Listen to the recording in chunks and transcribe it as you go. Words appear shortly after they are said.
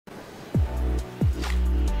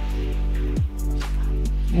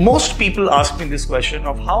Most people ask me this question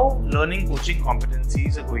of how learning coaching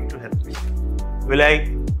competencies are going to help me. Will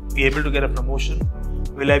I be able to get a promotion?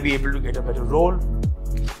 Will I be able to get a better role?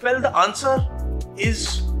 Well, the answer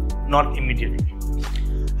is not immediately.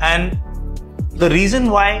 And the reason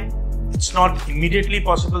why it's not immediately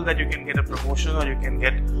possible that you can get a promotion or you can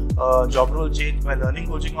get a job role change by learning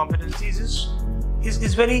coaching competencies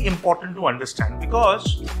is very important to understand,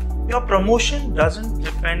 because your promotion doesn't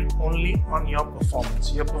depend only on your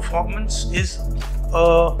performance. Your performance is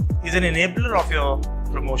an enabler of your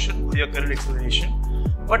promotion or your career acceleration.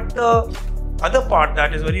 But the other part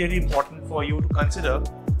that is very, very important for you to consider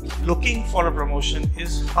looking for a promotion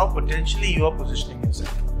is how potentially you are positioning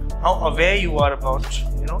yourself, how aware you are about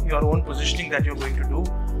your own positioning that you're going to do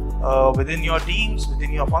within your teams,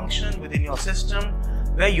 within your function, within your system,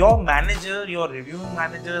 where your manager, your reviewing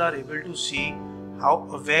manager are able to see how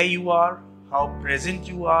aware you are, how present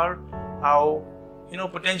you are, how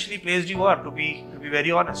potentially placed you are, to be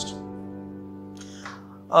very honest.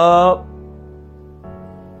 Our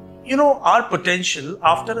potential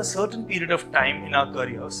after a certain period of time in our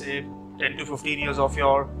career, say 10 to 15 years of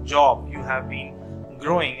your job, you have been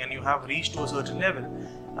growing and you have reached to a certain level.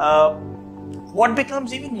 What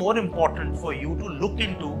becomes even more important for you to look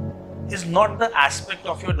into is not the aspect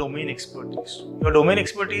of your domain expertise. Your domain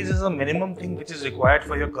expertise is a minimum thing which is required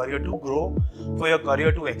for your career to grow, for your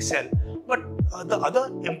career to excel. But the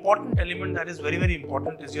other important element that is very, very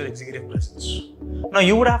important is your executive presence. Now,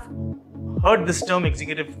 you would have heard this term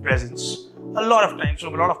executive presence a lot of times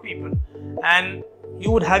from a lot of people, and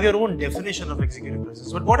you would have your own definition of executive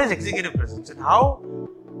presence. But what is executive presence and how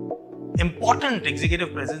important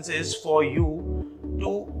executive presence is for you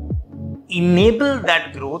to enable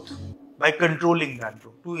that growth by controlling that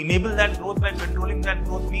growth? To enable that growth by controlling that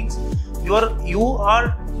growth means you are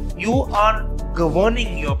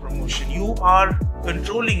governing your promotion, you are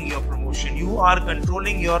controlling your promotion, you are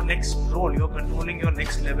controlling your next role, you are controlling your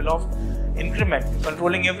next level of increment,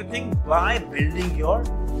 controlling everything by building your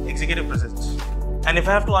executive presence. And if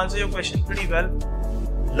I have to answer your question pretty well,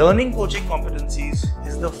 learning coaching competencies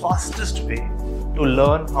is the fastest way to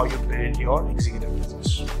learn how you build your executive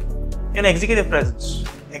presence.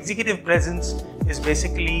 Executive presence is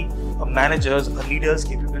basically a manager's, a leader's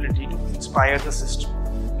capability to inspire the system,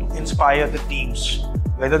 to inspire the teams,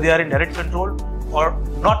 whether they are in direct control or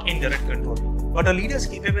not in direct control. But a leader's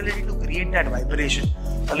capability to create that vibration,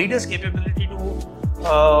 a leader's capability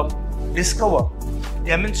to discover,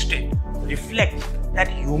 demonstrate, reflect that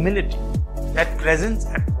humility, that presence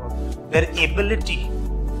at work, their ability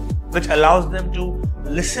which allows them to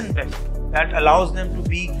listen better, that allows them to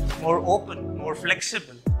be more open, more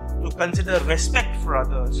flexible, to consider respect for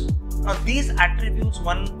others. Now, these attributes,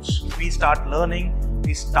 once we start learning,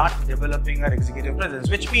 we start developing our executive presence,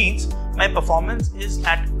 which means my performance is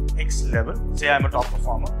at X level. Say I'm a top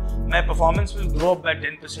performer. My performance will grow up by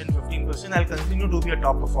 10%, 15%. I'll continue to be a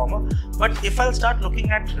top performer. But if I'll start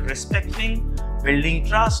looking at respecting, building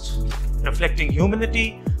trust, reflecting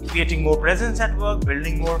humility, creating more presence at work,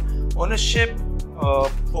 building more ownership,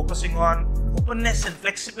 focusing on openness and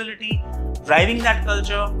flexibility, driving that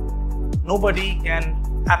culture, nobody can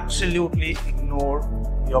absolutely ignore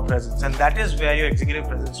your presence. And that is where your executive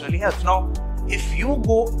presence really helps. Now, if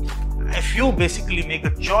you basically make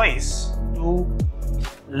a choice to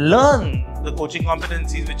learn the coaching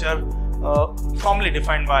competencies which are formally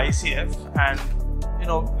defined by ICF, and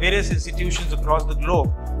various institutions across the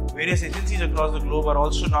globe, various agencies across the globe are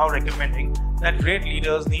also now recommending that great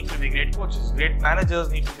leaders need to be great coaches, great managers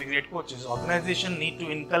need to be great coaches, organizations need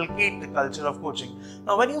to inculcate the culture of coaching.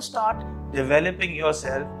 Now, when you start developing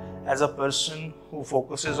yourself as a person who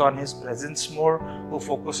focuses on his presence more, who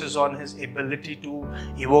focuses on his ability to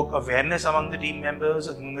evoke awareness among the team members,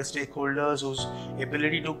 among the stakeholders, whose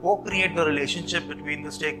ability to co-create the relationship between the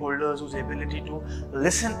stakeholders, whose ability to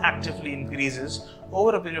listen actively increases,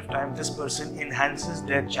 over a period of time, this person enhances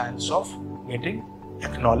their chance of getting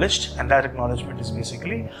acknowledged, and that acknowledgement is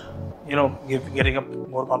basically getting a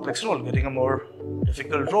more complex role, getting a more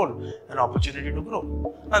difficult role, an opportunity to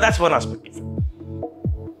grow. Now, that's one aspect of it.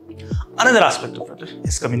 Another aspect of it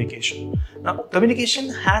is communication. Now, communication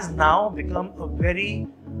has now become a very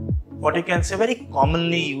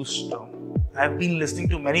commonly used term. I've been listening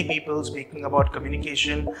to many people speaking about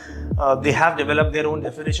communication. They have developed their own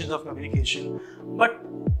definitions of communication. But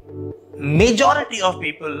majority of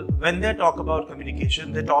people, when they talk about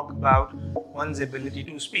communication, they talk about one's ability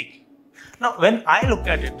to speak. Now, when I look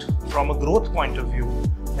at it from a growth point of view,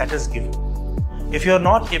 that is given. If you're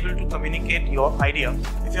not able to communicate your idea,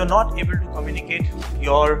 if you're not able to communicate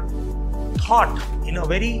your thought in a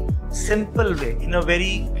very simple way, in a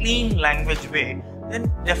very clean language way,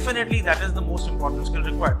 then definitely that is the most important skill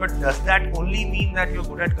required. But does that only mean that you're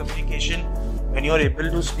good at communication when you're able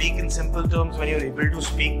to speak in simple terms, when you're able to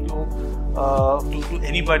speak to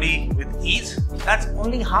anybody with ease? That's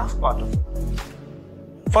only half part of it.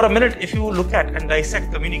 For a minute, if you look at and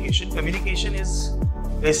dissect communication, communication is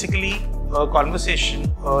basically a conversation,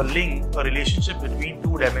 a link, a relationship between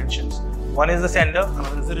two dimensions. One is the sender,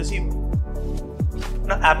 another is the receiver.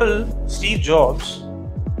 Now, Apple, Steve Jobs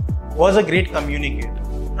was a great communicator.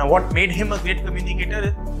 Now, what made him a great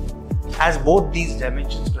communicator has both these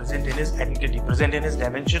dimensions present in his identity, present in his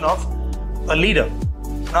dimension of a leader.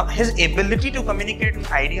 Now, his ability to communicate an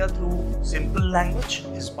idea through simple language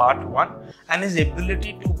is part one, and his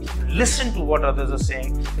ability to listen to what others are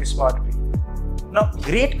saying is part B. Now,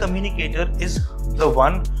 great communicator is the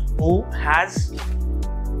one who has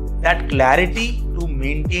that clarity to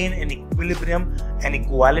maintain an equilibrium and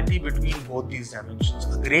equality between both these dimensions.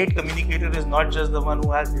 A great communicator is not just the one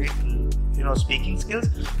who has great, speaking skills,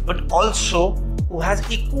 but also who has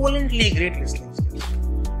equivalently great listening skills.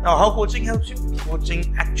 Now, how coaching helps you?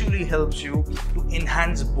 Coaching actually helps you to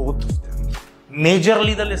enhance both of them.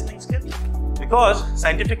 Majorly the listening skill, because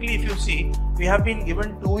scientifically, if you see, we have been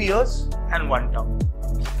given 2 ears and 1 tongue.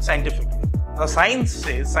 Scientifically. Now, science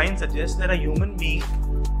suggests that a human being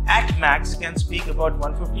at max can speak about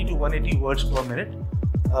 150 to 180 words per minute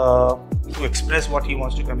to express what he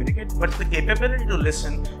wants to communicate, but the capability to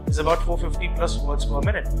listen is about 450 plus words per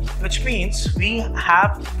minute, which means we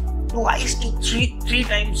have twice to three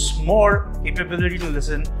times more capability to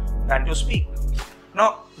listen than to speak.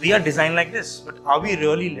 Now, we are designed like this, but are we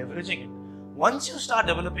really leveraging it? Once you start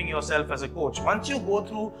developing yourself as a coach, once you go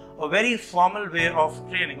through a very formal way of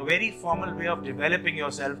training, a very formal way of developing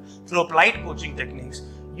yourself through applied coaching techniques,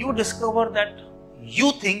 you discover that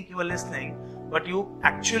you think you are listening, but you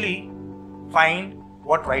actually find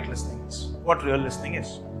what right listening is, what real listening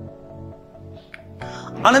is.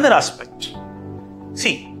 Another aspect.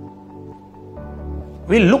 See,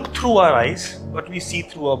 we look through our eyes, but we see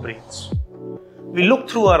through our brains. We look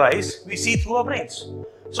through our eyes, we see through our brains.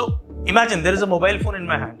 So, imagine there is a mobile phone in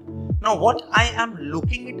my hand. Now, what I am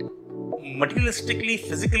looking at materialistically,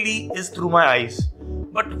 physically is through my eyes.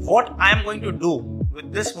 But what I am going to do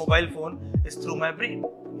with this mobile phone is through my brain.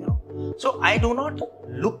 So, I do not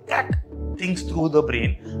look at things through the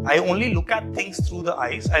brain. I only look at things through the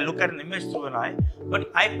eyes. I look at an image through an eye,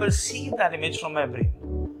 but I perceive that image from my brain.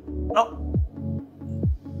 Now,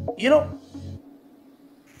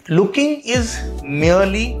 looking is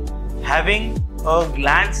merely having a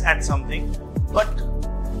glance at something, but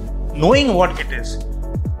knowing what it is,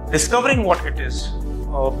 discovering what it is,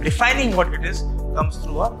 defining what it is comes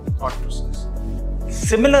through our thought process.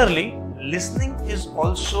 Similarly, listening is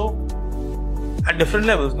also at different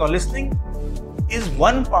levels. Now, listening is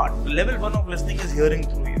one part. Level 1 of listening is hearing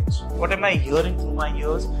through ears. What am I hearing through my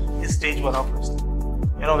ears is stage 1 of listening.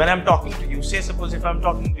 When I'm talking to you, say suppose if I'm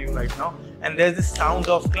talking to you right now and there's this sound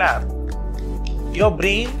of clap, your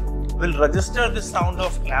brain will register this sound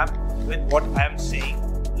of clap with what I am saying,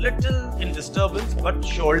 little in disturbance, but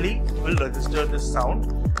surely will register this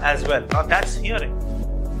sound as well. Now that's hearing.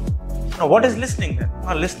 Now what is listening then?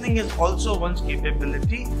 Now listening is also one's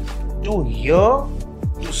capability to hear,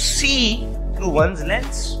 to see through one's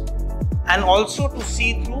lens, and also to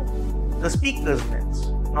see through the speaker's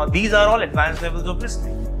lens. Now these are all advanced levels of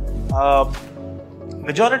listening.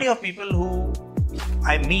 Majority of people who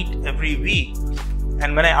I meet every week,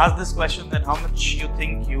 and when I ask this question, then how much you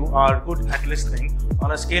think you are good at listening,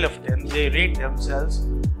 on a scale of 10, they rate themselves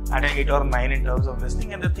at an 8 or 9 in terms of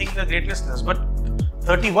listening, and they think they're great listeners. But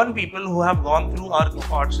 31 people who have gone through our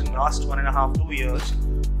cohorts in the last 1.5 2 years,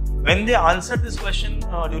 when they answered this question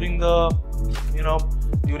during the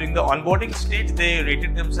onboarding stage, they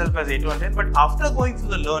rated themselves as 8 or 10. But after going through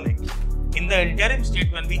the learning, in the interim state,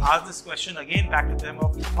 when we ask this question again back to them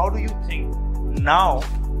of how do you think now,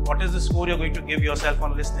 what is the score you're going to give yourself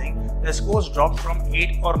on listening, the scores dropped from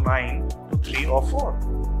 8 or 9 to 3 or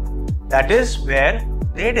 4. That is where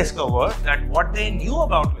they discovered that what they knew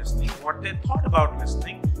about listening, what they thought about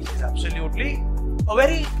listening is absolutely a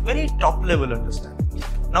very, very top level understanding.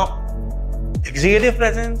 Now, executive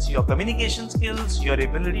presence, your communication skills, your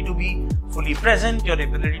ability to be fully present, your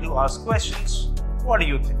ability to ask questions, what do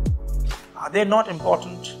you think? Are they not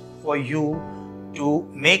important for you to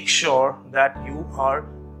make sure that you are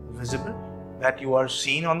visible, that you are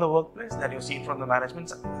seen on the workplace, that you're seen from the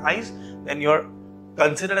management's eyes, then you're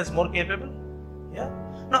considered as more capable? Yeah.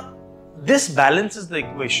 Now, this balances the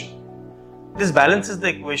equation. This balances the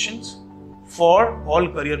equations for all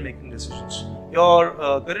career making decisions. your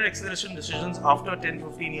career acceleration decisions after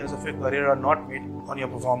 10-15 years of your career are not made on your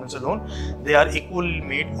performance alone. They are equally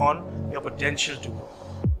made on your potential to grow,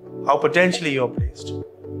 how potentially you are placed.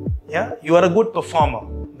 Yeah, you are a good performer,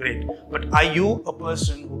 great, but are you a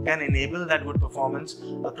person who can enable that good performance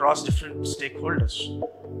across different stakeholders?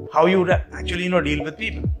 How you actually deal with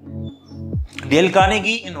people. Dale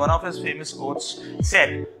Carnegie, in one of his famous quotes,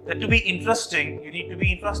 said that to be interesting, you need to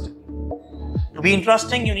be interested. To be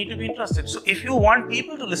interesting, you need to be interested. So if you want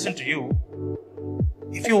people to listen to you,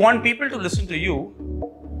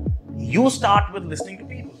 you start with listening to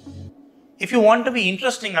people. If you want to be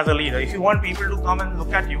interesting as a leader, if you want people to come and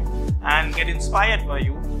look at you and get inspired by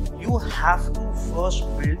you, you have to first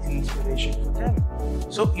build inspiration for them.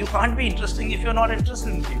 So you can't be interesting if you're not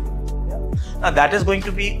interested in people. Now that is going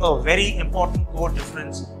to be a very important core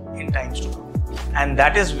difference in times to come. And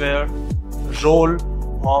that is where the role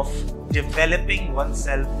of developing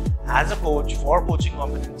oneself as a coach for coaching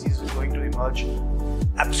competencies is going to emerge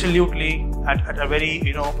absolutely at a very,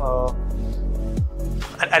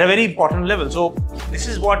 at a very important level. So this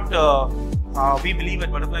is what we believe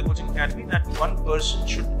at Butterfly Coaching Academy, that one person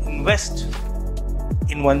should invest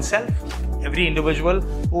in oneself. Every individual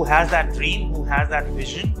who has that dream, who has that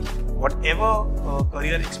vision, whatever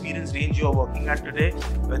career experience range you are working at today,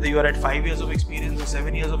 whether you are at 5 years of experience or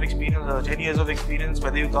 7 years of experience or 10 years of experience,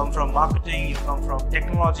 whether you come from marketing, you come from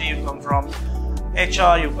technology, you come from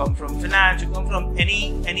HR, you come from finance, you come from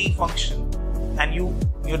any function, and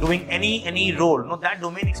you're doing any role, that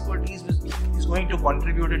domain expertise is going to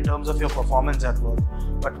contribute in terms of your performance at work.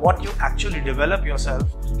 But what you actually develop yourself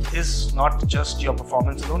is not just your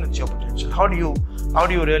performance alone, it's your potential. How do you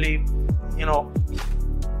really,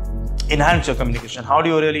 enhance your communication? How do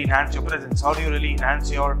you really enhance your presence? How do you really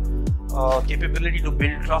enhance your capability to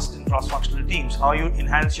build trust in cross-functional teams? How you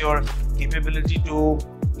enhance your capability to,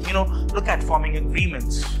 look at forming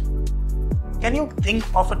agreements? Can you think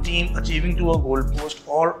of a team achieving to a goalpost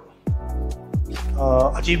or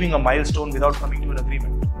achieving a milestone without coming to an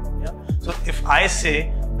agreement? Yeah. So if I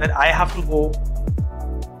say that I have to go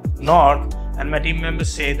north and my team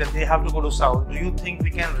members say that they have to go to south, do you think we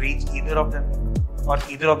can reach either of them or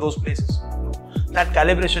either of those places? No. That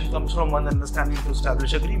calibration comes from one understanding to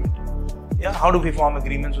establish agreement. Yeah. How do we form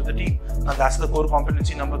agreements with the team? Now that's the core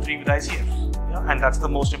competency number 3 with ICF. Yeah. And that's the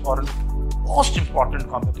most important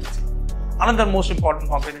competency. Another most important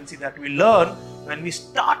competency that we learn when we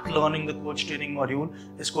start learning the coach training module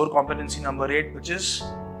is core competency number 8, which is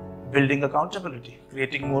building accountability,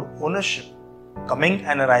 creating more ownership, coming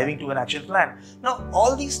and arriving to an action plan. Now,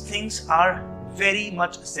 all these things are very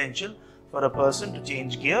much essential for a person to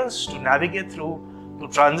change gears, to navigate through, to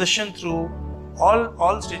transition through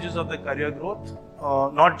all stages of their career growth,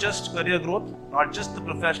 not just career growth, not just the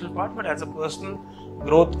professional part, but as a personal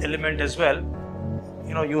growth element as well.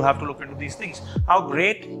 You have to look into these things. How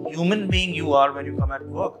great human being you are when you come at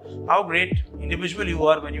work. How great individual you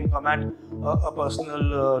are when you come at a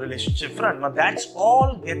personal relationship front. Now that's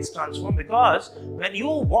all gets transformed because when you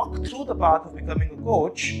walk through the path of becoming a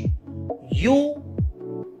coach, you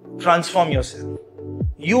transform yourself.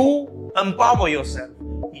 You empower yourself.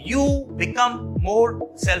 You become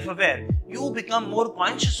more self-aware. You become more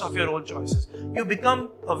conscious of your own choices. You become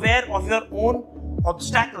aware of your own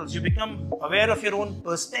obstacles. You become aware of your own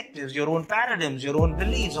perspectives, your own paradigms, your own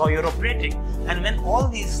beliefs, how you're operating. And when all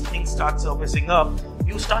these things start surfacing up,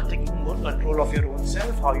 you start taking more control of your own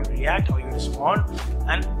self, how you react, how you respond,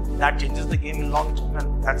 and that changes the game in long term.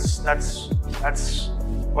 And that's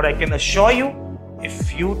what I can assure you.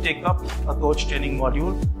 If you take up a coach training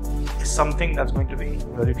module, is something that's going to be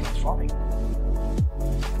very transforming.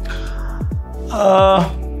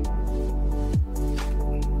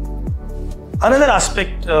 Another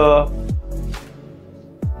aspect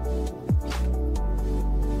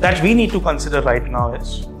that we need to consider right now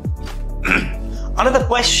is another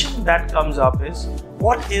question that comes up is,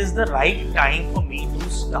 what is the right time for me to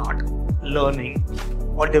start learning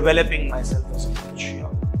or developing myself as a coach?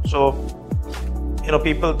 So,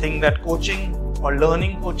 people think that coaching or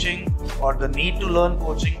learning coaching or the need to learn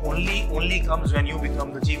coaching only comes when you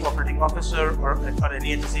become the chief operating officer or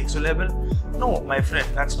any at the CXO level. No, my friend,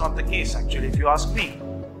 that's not the case actually, if you ask me.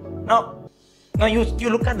 Now you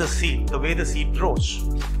look at the seed, the way the seed grows.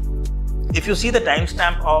 If you see the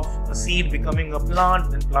timestamp of a seed becoming a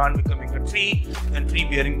plant, then plant becoming a tree, then tree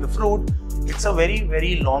bearing the fruit, it's a very,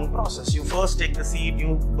 very long process. You first take the seed,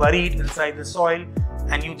 you bury it inside the soil,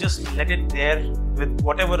 and you just let it there with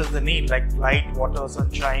whatever is the need, like light, water,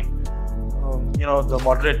 sunshine, the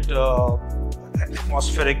moderate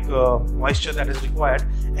atmospheric moisture that is required,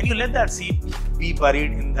 and you let that seed be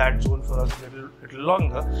buried in that zone for a little little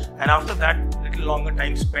longer, and after that little longer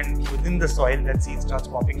time spent within the soil, that seed starts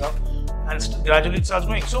popping up and gradually it starts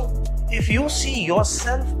growing. So if you see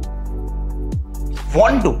yourself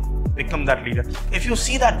want to become that leader, if you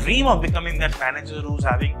see that dream of becoming that manager who's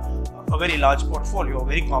having a very large portfolio, a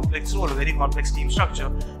very complex role, a very complex team structure,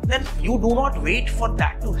 then you do not wait for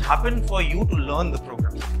that to happen for you to learn the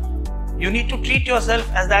program. You need to treat yourself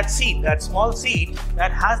as that seed, that small seed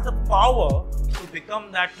that has the power to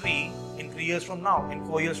become that tree in 3 years from now, in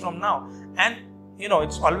 4 years from now. And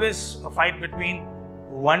it's always a fight between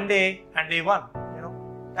one day and day one.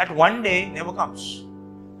 That one day never comes.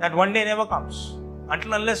 That one day never comes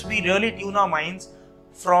until unless we really tune our minds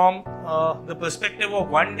from the perspective of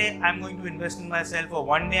one day I'm going to invest in myself, or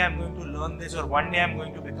one day I'm going to learn this, or one day I'm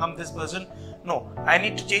going to become this person. No, I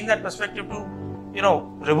need to change that perspective to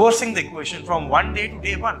reversing the equation from one day to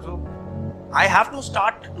day one. So I have to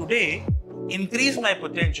start today, increase my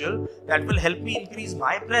potential. That will help me increase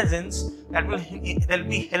my presence. That will help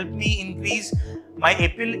me increase my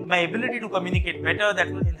ability to communicate better.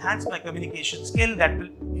 That will enhance my communication skill. That will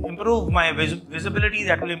improve my visibility.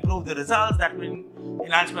 That will improve the results. That will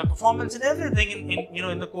enhance my performance and everything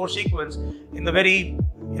in the core sequence in a very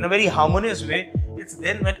harmonious way. It's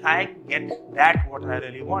then when I get what I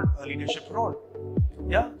really want, a leadership role.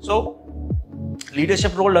 Yeah. So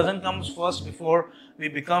leadership role doesn't come first before we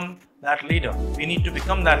become that leader. We need to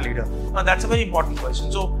become that leader. Now that's a very important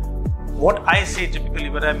question. So what I say typically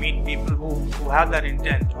when I meet people who have that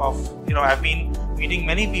intent of, I've been meeting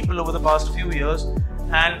many people over the past few years,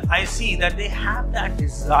 and I see that they have that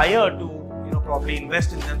desire to probably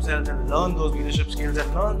invest in themselves and learn those leadership skills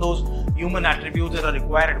and learn those human attributes that are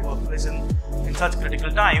required at workplace in such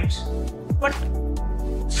critical times, but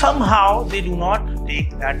somehow they do not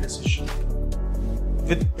take that decision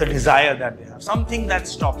with the desire that they have. Something that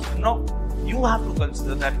stops them. Now, you have to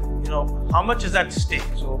consider that, how much is at stake.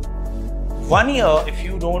 So 1 year, if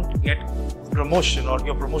you don't get promotion or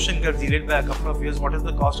your promotion gets delayed by a couple of years, what is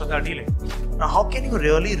the cost of that delay? Now, how can you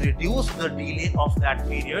really reduce the delay of that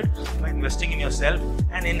period by investing in yourself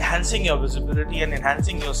and enhancing your visibility and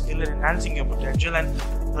enhancing your skill and enhancing your potential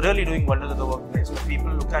and really doing wonders at the workplace? When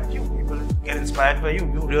people look at you, people get inspired by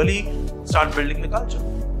you, you really start building the culture.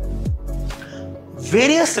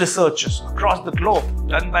 Various researches across the globe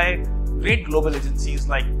done by great global agencies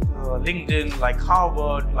like LinkedIn, like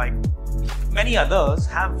Harvard, like many others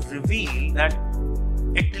have revealed that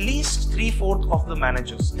at least 3/4 of the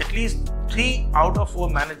managers, at least 3 out of 4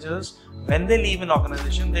 managers, when they leave an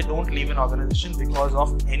organization, they don't leave an organization because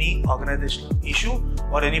of any organizational issue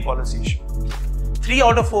or any policy issue. 3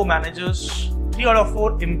 out of 4 managers, 3 out of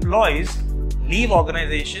 4 employees leave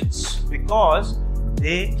organizations because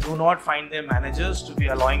they do not find their managers to be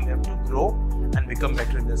allowing them to grow and become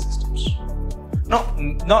better in their systems.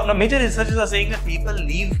 Now, major researchers are saying that people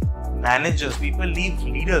leave managers, people leave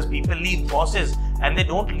leaders, people leave bosses, and they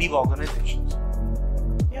don't leave organizations.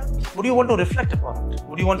 Yeah. Would you want to reflect upon it?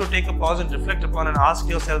 Would you want to take a pause and reflect upon and ask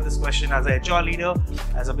yourself this question as a HR leader,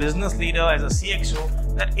 as a business leader, as a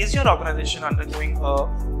CXO, that is your organization undergoing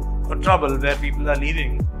a trouble where people are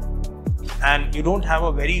leaving and you don't have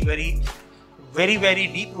a very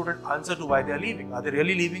deep-rooted answer to why they are leaving? Are they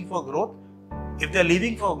really leaving for growth? If they are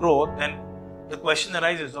leaving for growth, then the question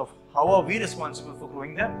arises of how are we responsible for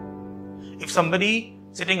growing them? If somebody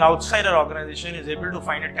sitting outside our organization is able to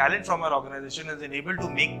find a talent from our organization and is able to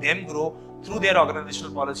make them grow through their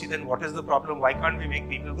organizational policy, then what is the problem? Why can't we make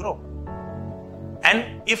people grow?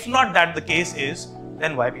 And if not that the case is,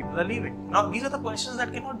 then why people are leaving? Now, these are the questions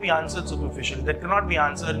that cannot be answered superficially, that cannot be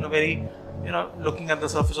answered in a very, looking at the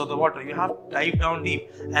surface of the water. You have to dive down deep.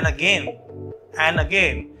 And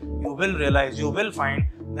again, you will realize, you will find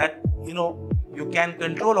that, you can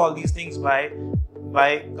control all these things by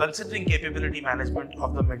considering capability management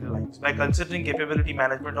of the middle lines, by considering capability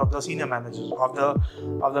management of the senior managers,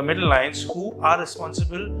 of the middle lines who are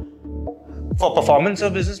responsible for performance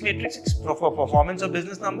of business matrix, for performance of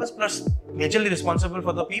business numbers, plus majorly responsible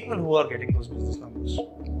for the people who are getting those business numbers.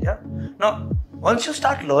 Yeah. Now, once you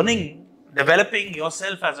start learning, developing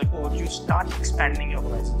yourself as a coach, you start expanding your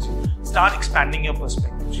horizons, you start expanding your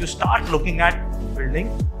perspectives, you start looking at building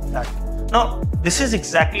that. Now, this is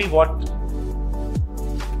exactly what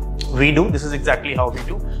we do. This is exactly how we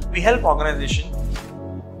do. We help organizations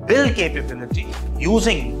build capability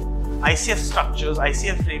using ICF structures,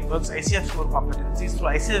 ICF frameworks, ICF core competencies through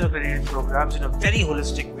ICF accredited programs in a very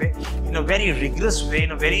holistic way, in a very rigorous way,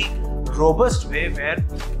 in a very robust way, where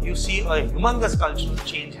you see a humongous cultural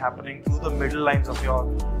change happening through the middle lines of your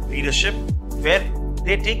leadership, where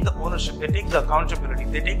they take the ownership, they take the accountability,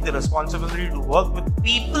 they take the responsibility to work with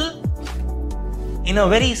people in a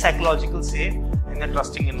very psychological safe that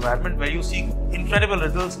trusting environment where you see incredible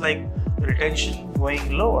results like retention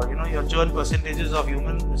going lower, your churn percentages of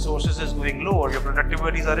human resources is going lower, your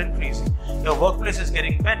productivities are increasing, your workplace is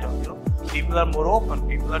getting better, people are more open,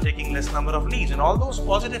 people are taking less number of leads, and all those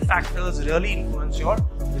positive factors really influence your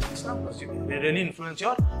business numbers. They really influence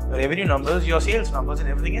your revenue numbers, your sales numbers, and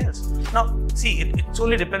everything else. Now, see, it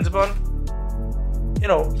solely depends upon,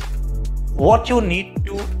 what you need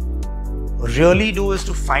to really do is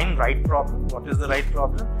to find right problem, what is the right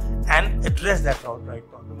problem, and address that right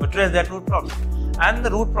problem, address that root problem. And the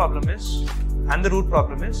root problem is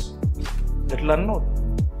little unknown.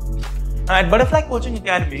 Now, at Butterfly Coaching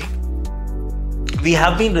Academy, we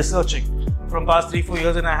have been researching from past 3-4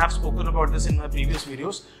 years, and I have spoken about this in my previous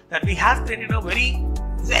videos, that we have created a very,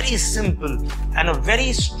 very simple and a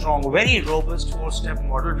very strong, very robust 4-step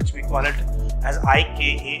model, which we call it as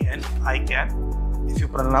IKAN, I can. If you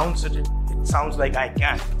pronounce it, it sounds like I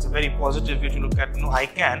can. It's a very positive way to look at, I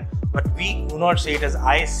can, but we do not say it as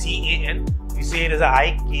ICAN, we say it as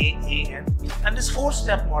IKAN. And this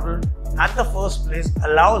 4-step model at the first place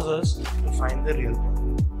allows us to find the real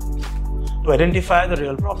problem, to identify the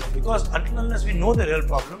real problem, because until unless we know the real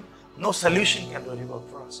problem, no solution can really work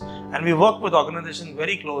for us. And we work with organizations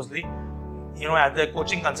very closely, as their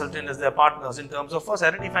coaching consultant, as their partners, in terms of first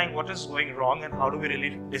identifying what is going wrong and how do we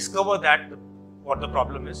really discover that what the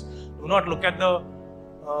problem is. Do not look at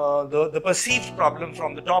the perceived problem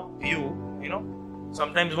from the top view.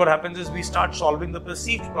 Sometimes what happens is we start solving the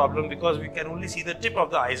perceived problem because we can only see the tip of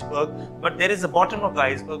the iceberg, but there is a bottom of the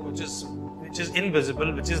iceberg which is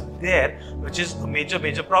invisible, which is there, which is a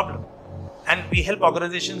major problem. And we help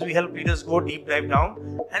organizations, we help leaders go deep dive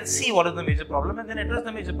down and see what is the major problem, and then address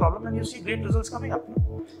the major problem, and you see great results coming up.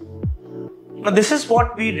 Now, this is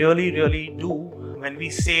what we really do when we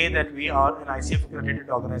say that we are an ICF accredited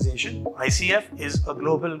organization. ICF is a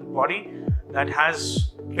global body that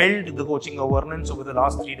has built the coaching governance over the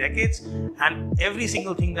last 3 decades, and every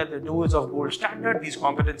single thing that they do is of gold standard. These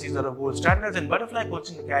competencies are of gold standards, and Butterfly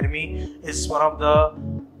Coaching Academy is one of the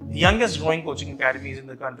youngest growing coaching academies in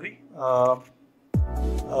the country,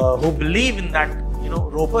 who believe in that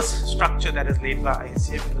robust structure that is laid by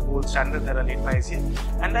ICF, and the gold standards that are laid by ICF,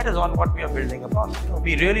 and that is on what we are building upon.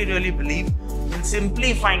 We really believe in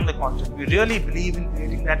simplifying the content. We really believe in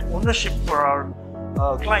creating that ownership for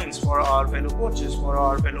our clients, for our fellow coaches, for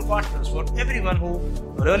our fellow partners, for everyone who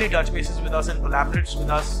really touch bases with us and collaborates with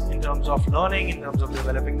us in terms of learning, in terms of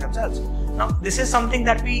developing themselves. Now, this is something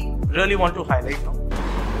that we really want to highlight now.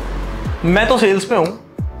 मैं तो sales पे हूँ,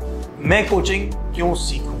 मैं coaching क्यों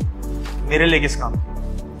सीखूं, मेरे लिए किस काम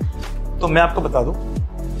की? तो मैं आपको बता दूं,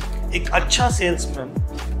 एक अच्छा सेल्समैन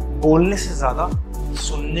बोलने से ज़्यादा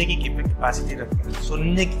सुनने की कैपेसिटी रखते हैं,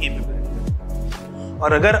 सुनने की कैपेबिलिटी रखते हैं।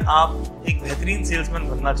 और अगर आप एक बेहतरीन सेल्समैन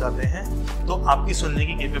बनना चाहते हैं तो आपकी सुनने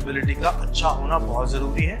की कैपेबिलिटी का अच्छा होना बहुत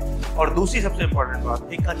ज़रूरी है। और दूसरी सबसे इम्पोर्टेंट बात,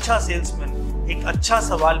 एक अच्छा सेल्समैन एक अच्छा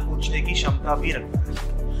सवाल पूछने की क्षमता भी रखता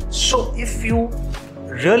है। So if you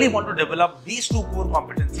really want to develop these 2 core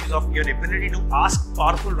competencies of your ability to ask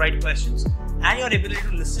powerful right questions and your ability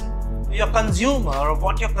to listen to your consumer or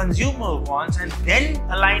what your consumer wants, and then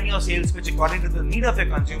align your sales pitch according to the need of your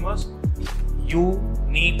consumers, you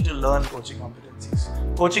need to learn coaching competencies.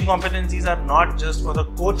 Coaching competencies are not just for the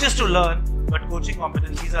coaches to learn, but coaching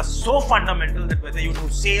competencies are so fundamental that whether you do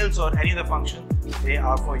sales or any other function, they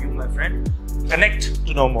are for you, my friend. Connect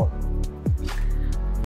to know more.